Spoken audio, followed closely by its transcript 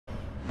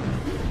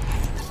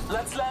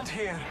Let's land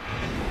here.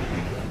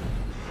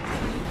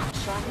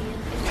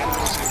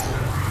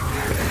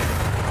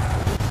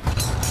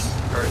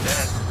 Heard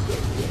that.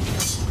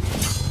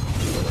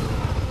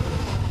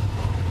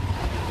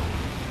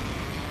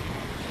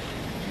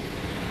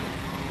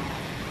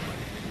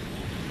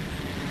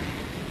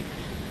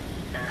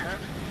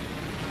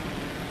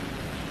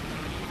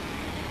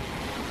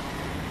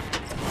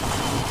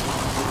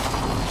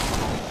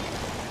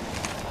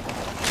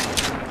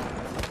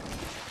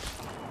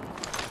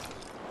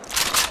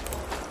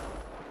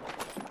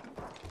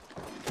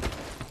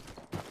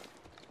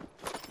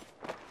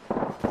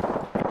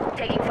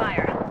 Taking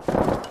fire.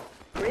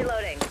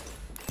 Reloading.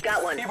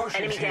 Got one. Evo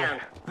Enemy shield here.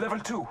 down. Level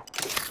 2.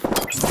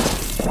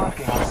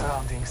 Marking our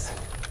surroundings.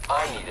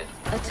 I need it.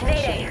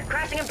 Mayday!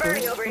 Crashing and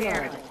burning over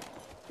here.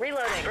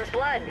 Reloading. First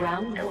blood.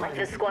 Round I like one.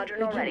 this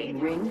squadron already.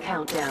 Beginning ring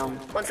countdown.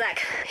 One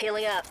sec.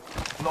 Healing up.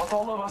 Not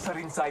all of us are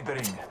inside the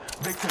ring.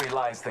 Victory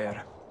lies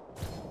there.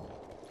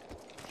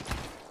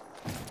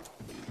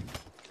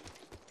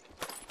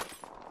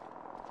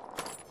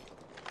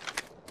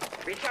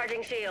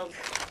 Recharging shields.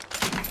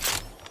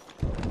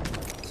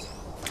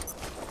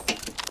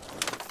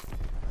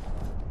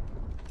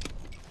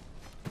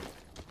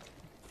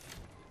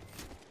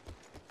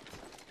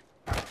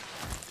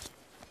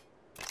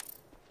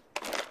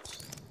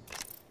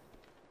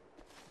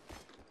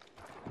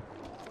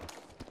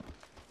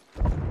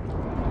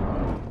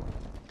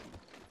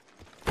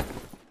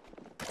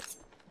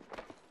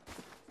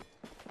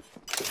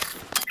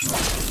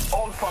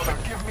 All Father,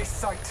 give me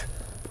sight.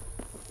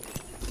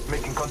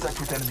 Making contact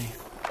with enemy.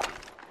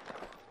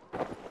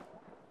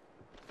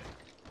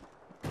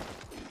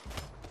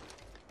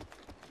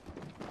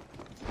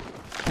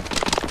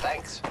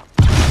 Thanks.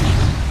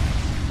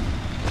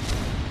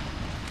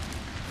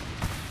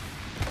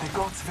 The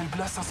gods will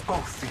bless us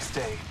both this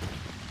day.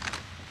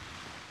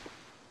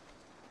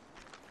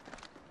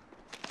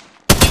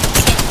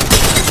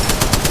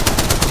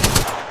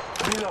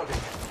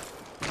 Reloading.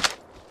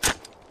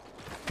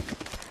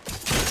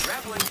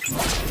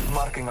 Grappling.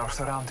 Marking our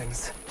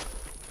surroundings.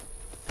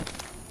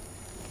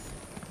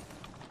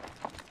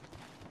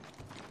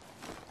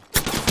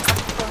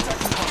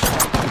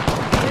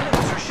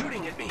 Enemies are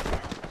shooting at me.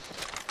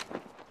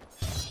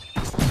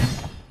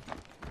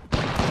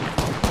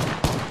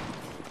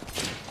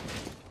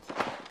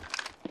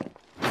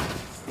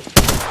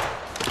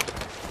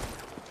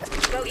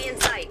 Bogey in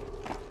sight.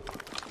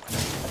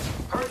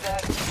 Heard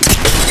that.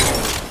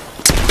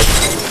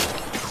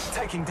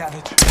 Taking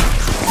damage.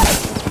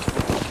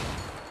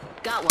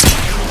 Got one.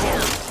 Enemy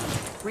down.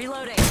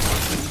 Reloading.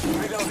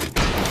 Reloading.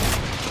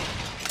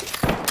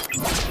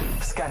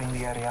 Scanning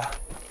the area.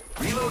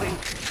 Reloading.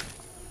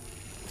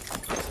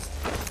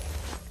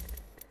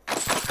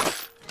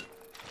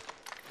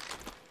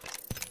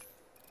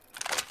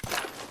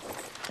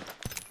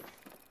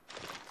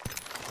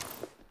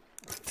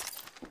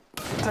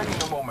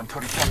 Taking a moment to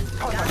recharge.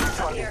 Contact with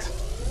target.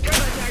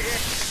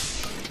 Turbocharger.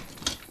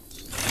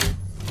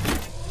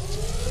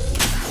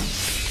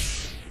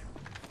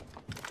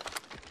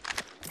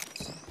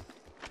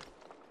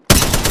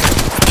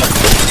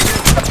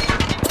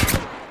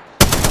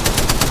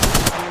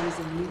 There is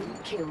a new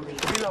kill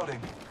leader.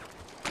 Reloading.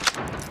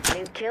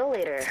 New kill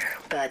leader,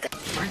 but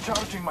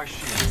Recharging my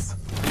shields.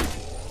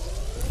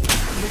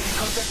 Making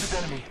contact with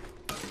enemy.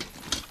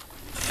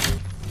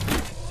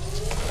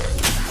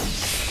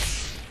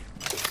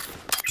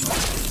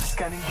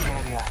 Scanning the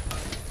area.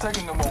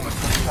 Taking a moment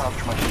to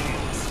recharge my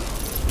shields.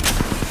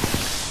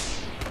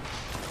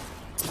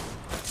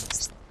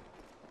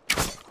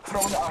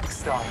 Throw an arc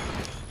star.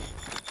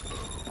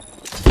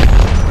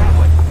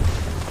 Grappling.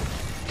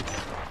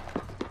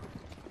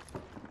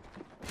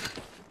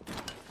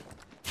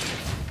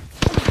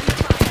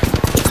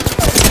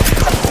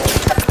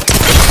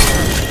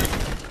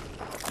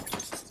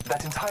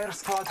 That entire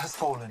squad has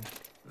fallen.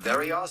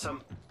 Very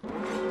awesome.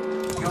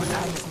 Your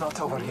time is not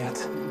over yet.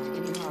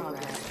 In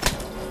progress.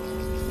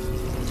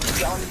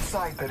 We are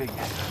inside the ring.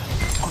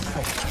 Good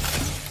faith.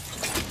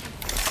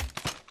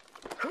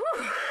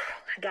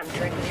 I got a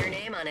drink with your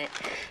name on it.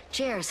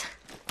 Cheers.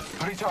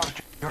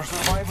 Recharge. Your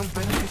survival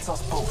benefits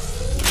us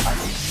both. I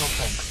need no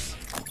thanks.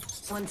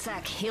 One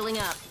sec. Healing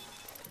up.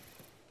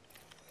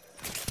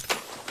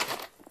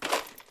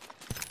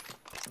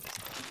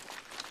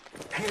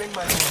 Healing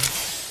my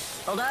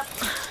wounds. Hold up.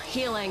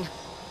 Healing.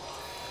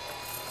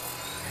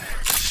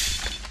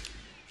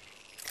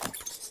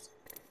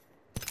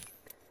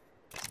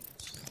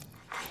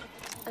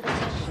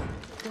 Attention.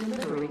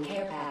 Delivering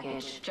care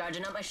package.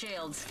 Charging up my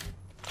shields.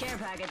 Care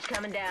package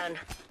coming down.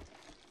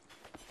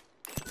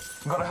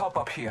 Gotta help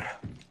up here.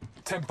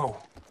 Tempo.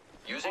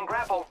 Using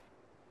grapple.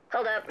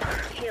 Hold up.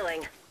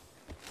 Healing.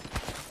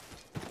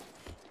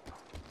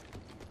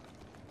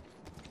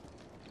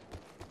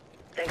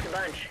 Thanks a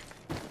bunch.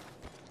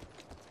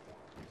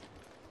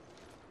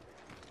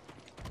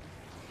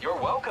 You're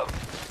welcome.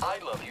 I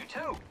love you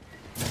too.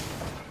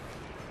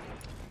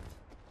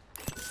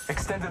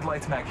 Extended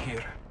light mag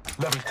here.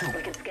 Level 2.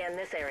 We can scan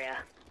this area.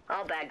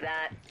 I'll bag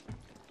that.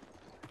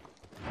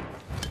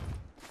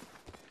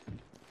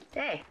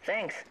 Hey,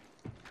 thanks.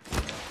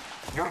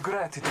 Your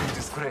gratitude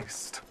is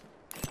graced.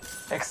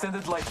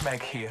 Extended light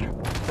mag here.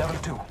 Level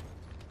 2.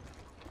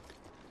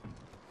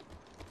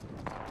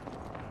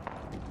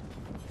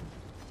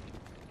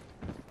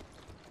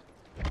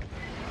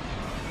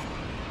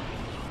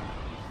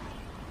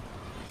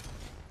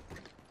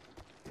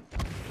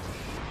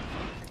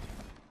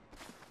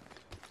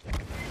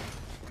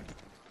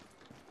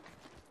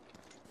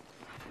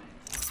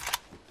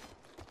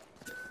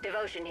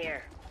 Devotion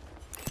here.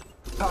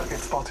 Target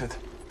spotted.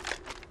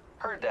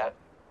 Heard that.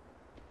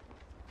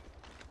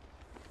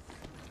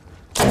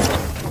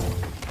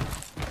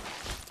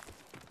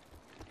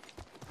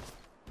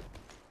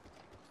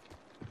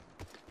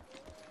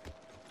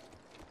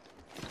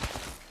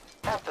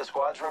 Half the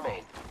squads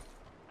remain.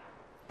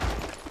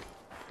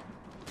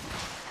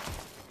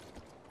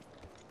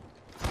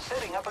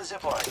 Setting up a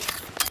zip line.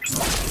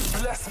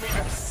 Bless me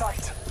with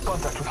sight.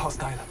 Contact with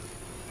hostile.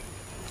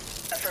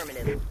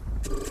 Affirmative.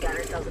 Got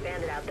ourselves a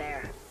bandit out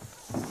there.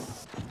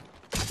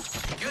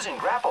 Using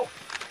grapple.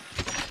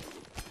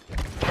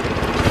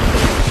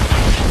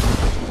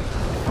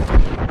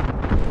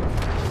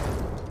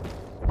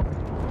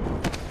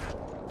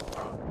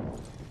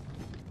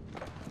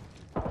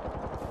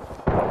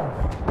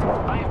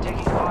 I am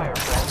taking fire,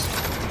 friends.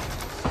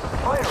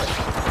 Firing.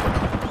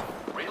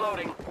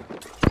 Reloading.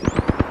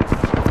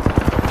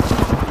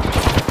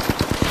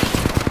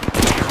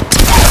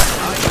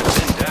 I have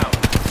been down.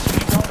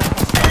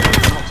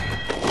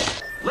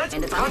 Let's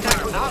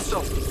contact with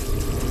hostile.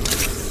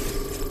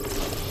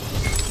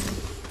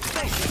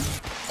 Thank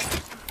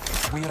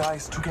you. We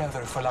rise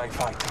together for life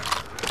fighting.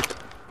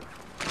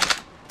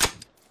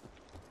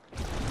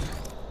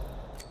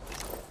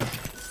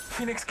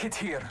 Phoenix kit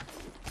here.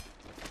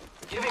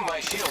 Giving my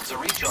shields a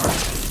recharge.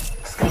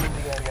 Scanning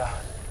the area.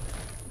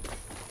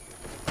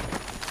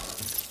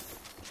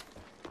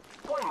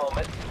 One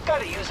moment.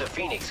 Gotta use a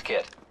Phoenix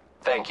kit.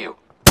 Thank you.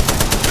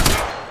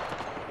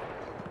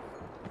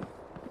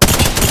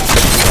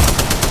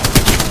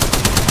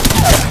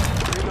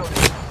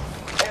 Reloading.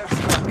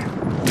 Airstrike.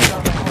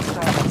 Down the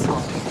hostile and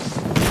spotted.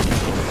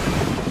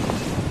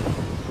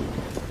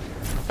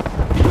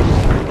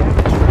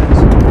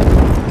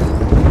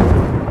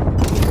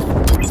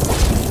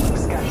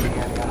 Scan the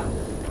area.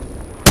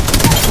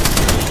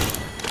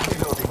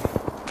 Reloading.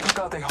 Took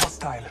out a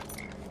hostile.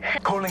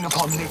 Calling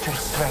upon nature's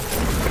strength.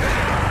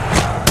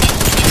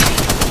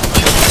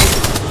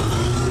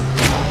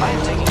 I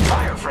am taking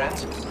fire,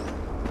 friends.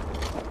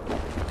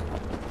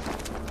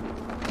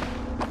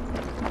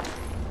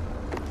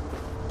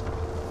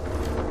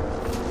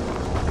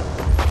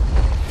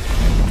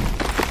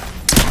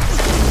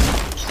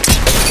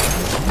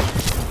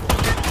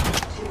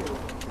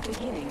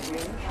 Beginning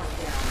ring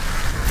countdown.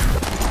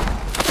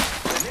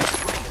 The next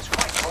ring is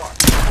quite far.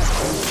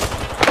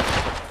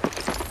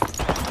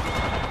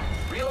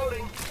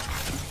 Reloading.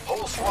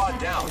 Whole squad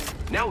down.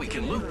 Now we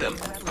can loot them.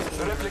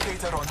 The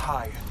replicator on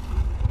high.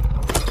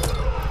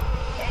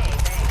 Hey,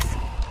 thanks.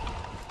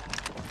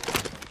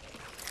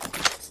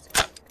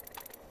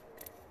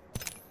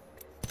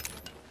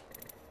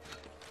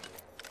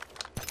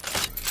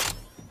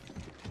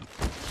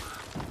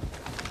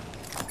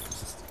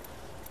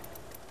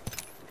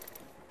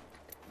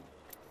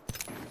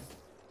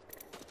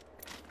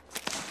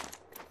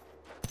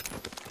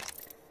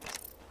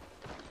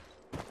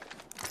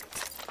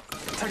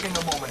 Taking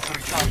a moment to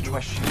recharge my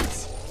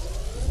shields.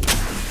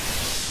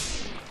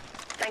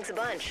 Thanks a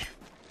bunch.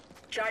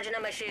 Charging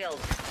on my shield.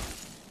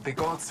 The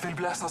gods will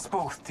bless us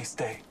both this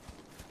day.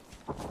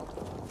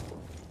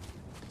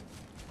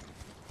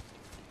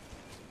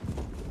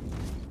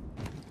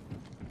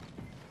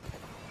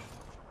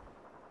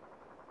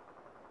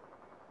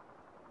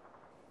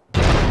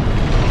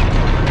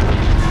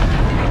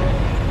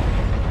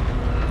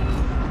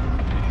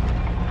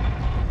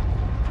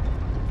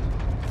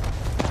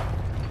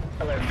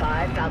 Alert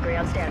 5, Valkyrie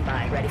on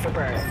standby, ready for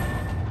burn.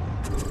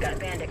 Got a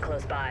bandit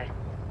close by.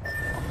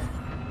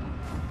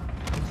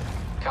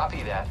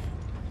 Copy that.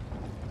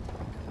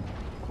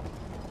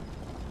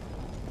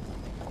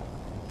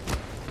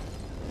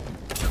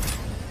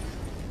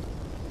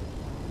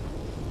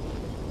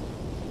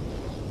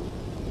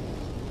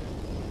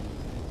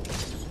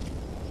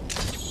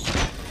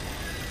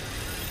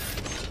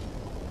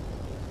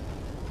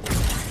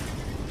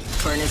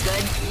 Burn is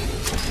good.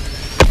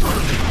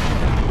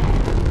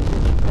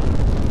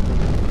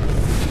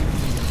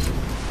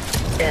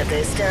 At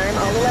this time,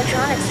 all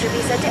electronics should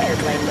be set to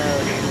airplane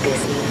mode.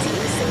 This means you,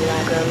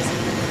 simulacrums.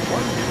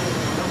 What?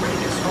 The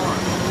ring is far.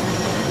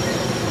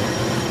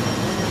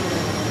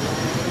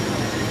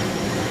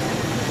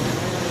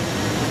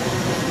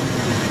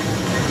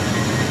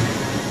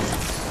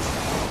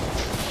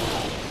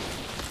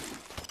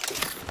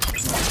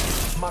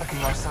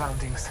 Marking our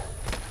surroundings.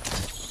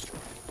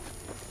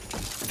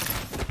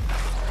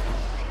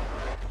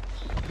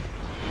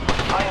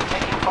 I am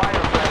taking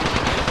fire, friends.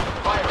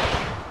 Firing.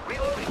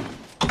 Reloading.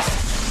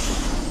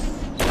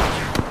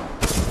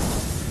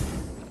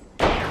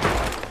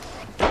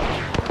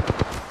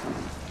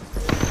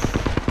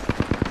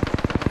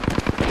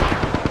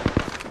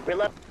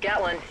 Reload.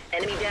 Got one.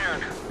 Enemy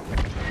down. Over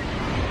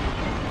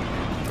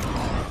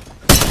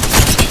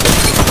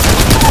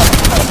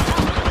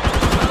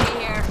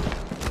here.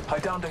 I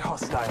downed a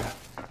hostile.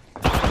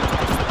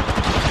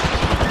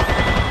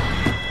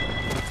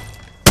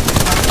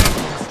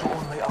 It's to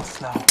only us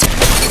now.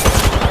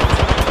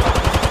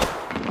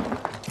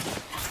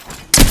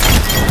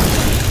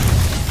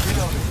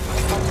 Reloading.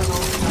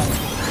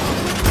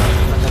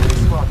 Another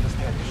squad has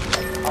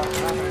perished. Our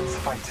brethren's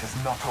fight is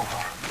not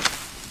over.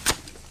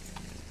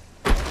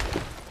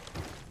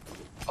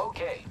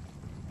 Okay.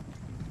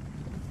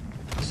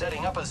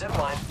 Setting up a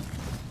zipline.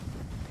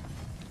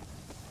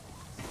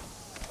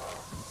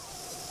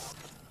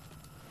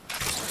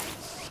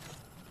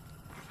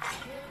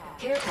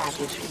 Care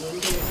package being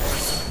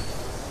delivered.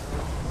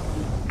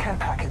 Care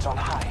package on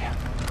high.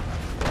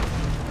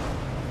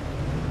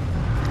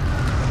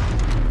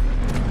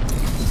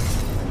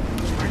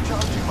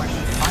 Recharging my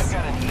shield. I've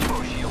got an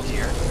Evo shield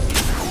here.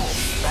 Cool.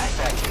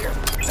 Backpack here.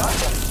 Not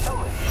just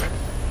helmet here.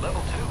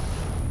 Level 2.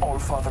 All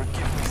Father,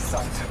 give me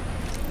sight.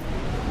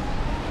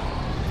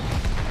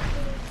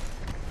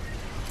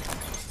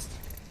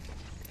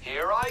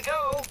 Here I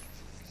go.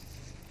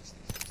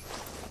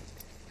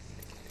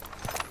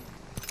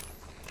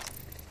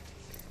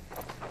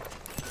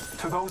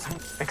 To those who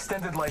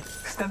extended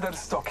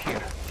stock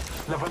here.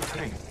 Level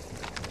 3.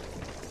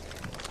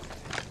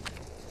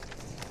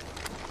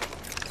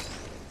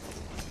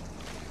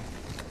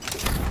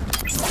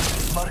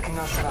 Marking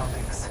our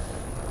surroundings.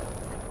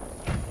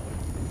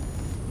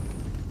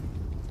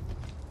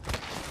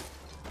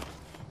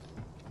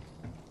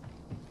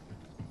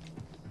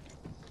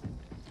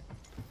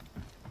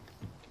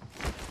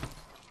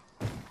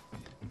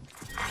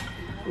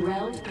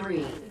 Round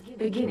 3.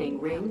 Beginning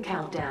ring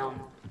countdown.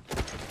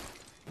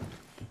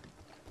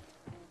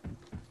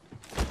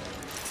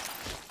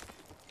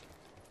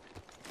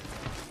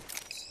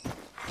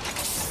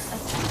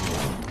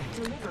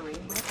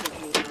 Delivering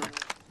replicator.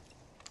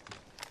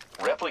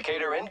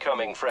 Replicator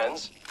incoming,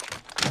 friends.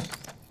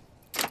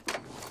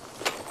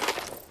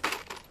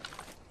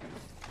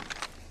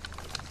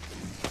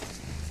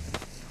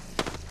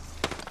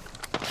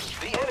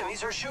 The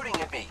enemies are shooting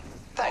at me.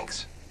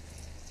 Thanks.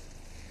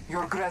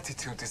 Your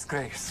gratitude is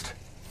graced.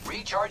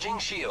 Recharging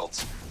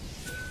shields.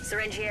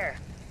 Syringe here.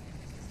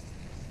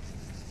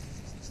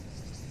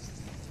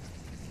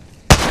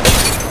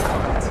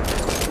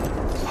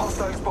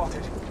 Hostile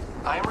spotted.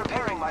 I am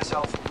repairing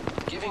myself.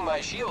 Giving my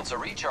shields a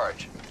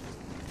recharge.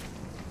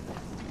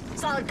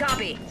 Solid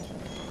copy.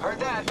 Heard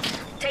that.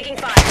 Taking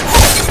fire.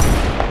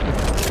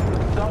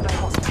 Down the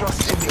host.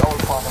 Trust in the All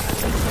Father.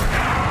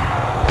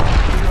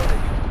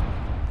 Reloading.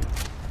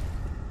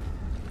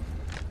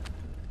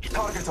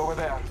 Target over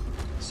there.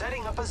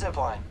 Setting up a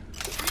zipline.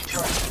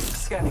 Recharging.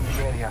 Scanning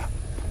the area.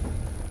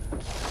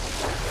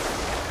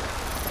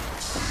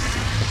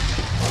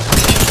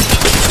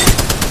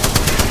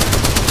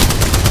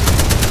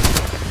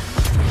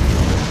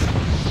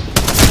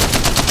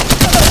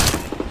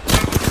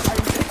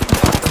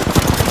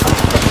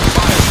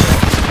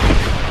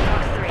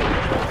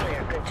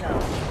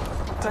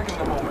 Taking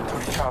a moment to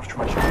recharge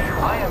my shield.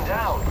 I am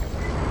down.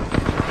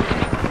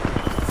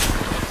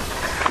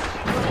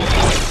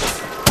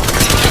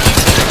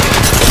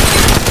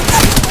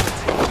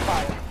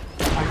 Fire.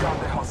 I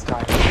downed the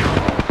hostile.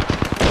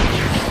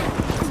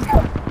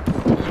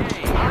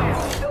 Yay, I am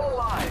still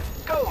alive.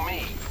 Go me.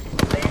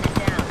 Bandit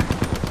down.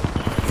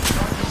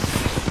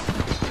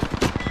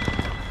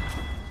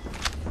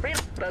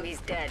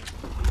 Bogey's dead.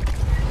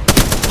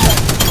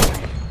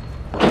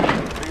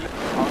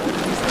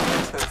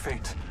 Their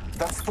fate.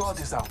 That squad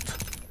is out.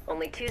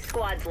 Only 2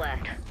 squads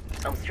left.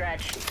 Home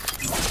stretch.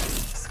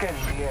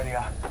 Scanning the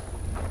area.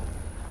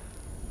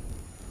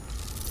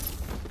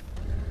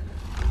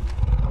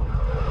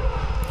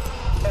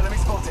 Enemy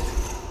spotted.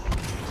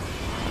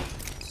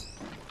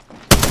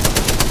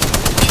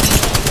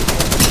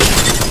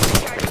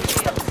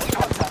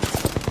 Contact.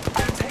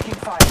 I'm taking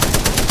fire.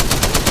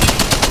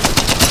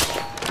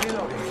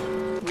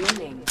 Reloading.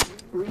 Warning.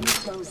 Ring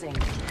closing.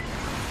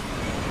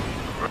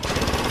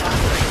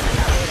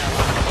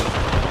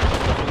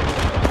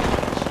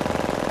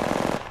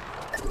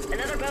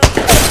 Another boat.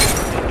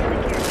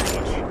 Incoming care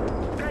package.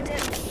 Pro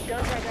tip,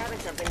 don't try grabbing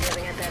something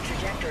moving at that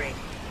trajectory.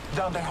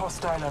 Down the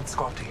hostile and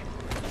Scotty.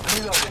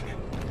 Reloading.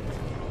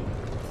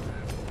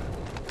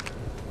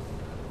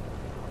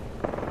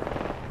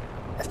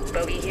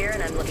 Bogey here,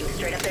 and I'm looking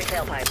straight up their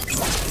tailpipe.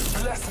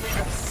 Bless me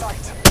with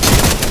sight.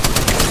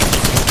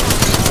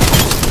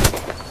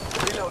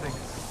 Reloading.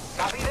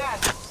 Copy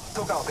that.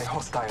 Took out a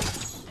hostile.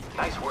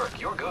 Nice work.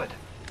 You're good.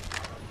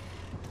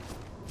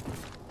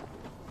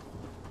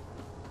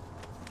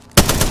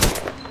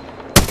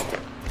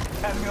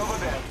 Enemy over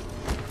there.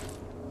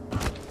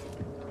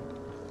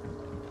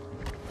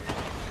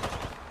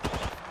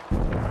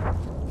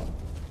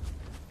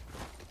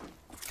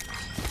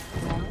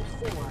 Round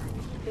 4.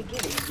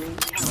 Beginning ring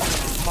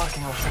countdown.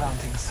 Marking our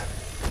surroundings.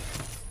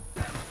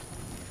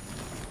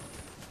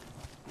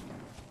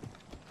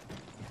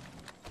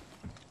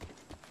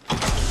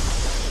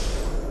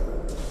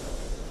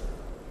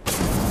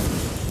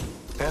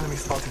 Enemy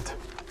spotted.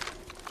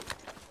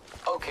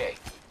 Okay.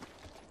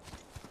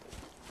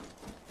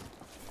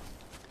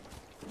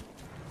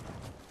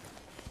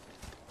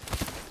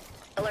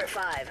 Alert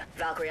 5.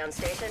 Valkyrie on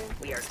station.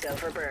 We are go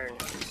for burn.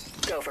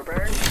 Go for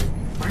burn.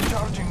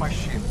 Recharging my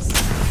shields.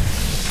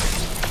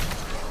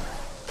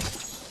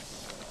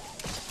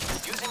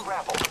 Using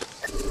grapple.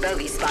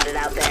 Bogey spotted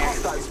out there.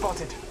 Hostile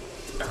spotted.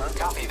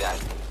 Copy that.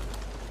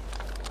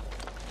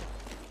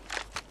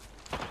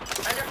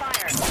 Under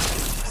fire.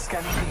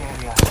 Scanning the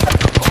area.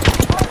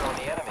 Fire on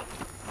the enemy.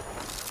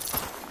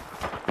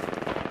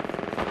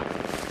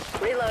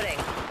 Reloading.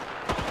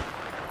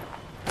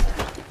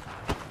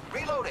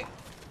 Reloading.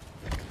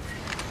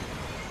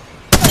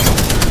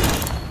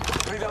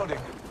 Reloading.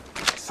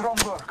 Strong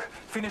work.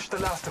 Finish the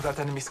last of that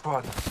enemy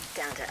squad.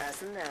 Down to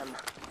us and them.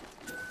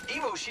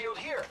 Evo shield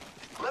here.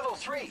 Level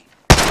 3.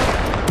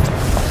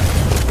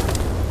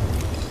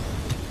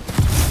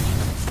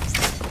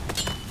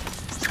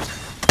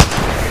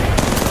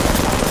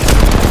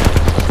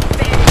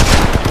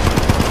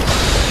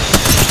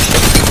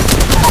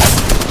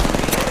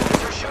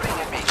 They're shooting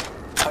at me.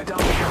 I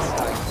downed the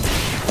hostile.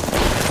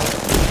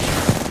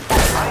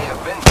 I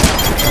have been.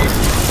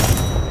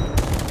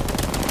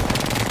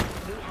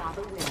 We have a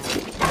winner.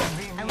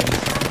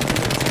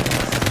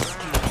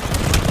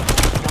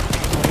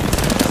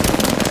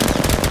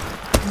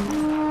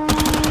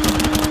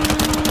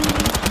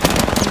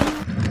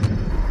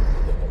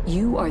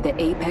 You are the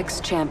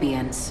Apex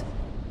Champions.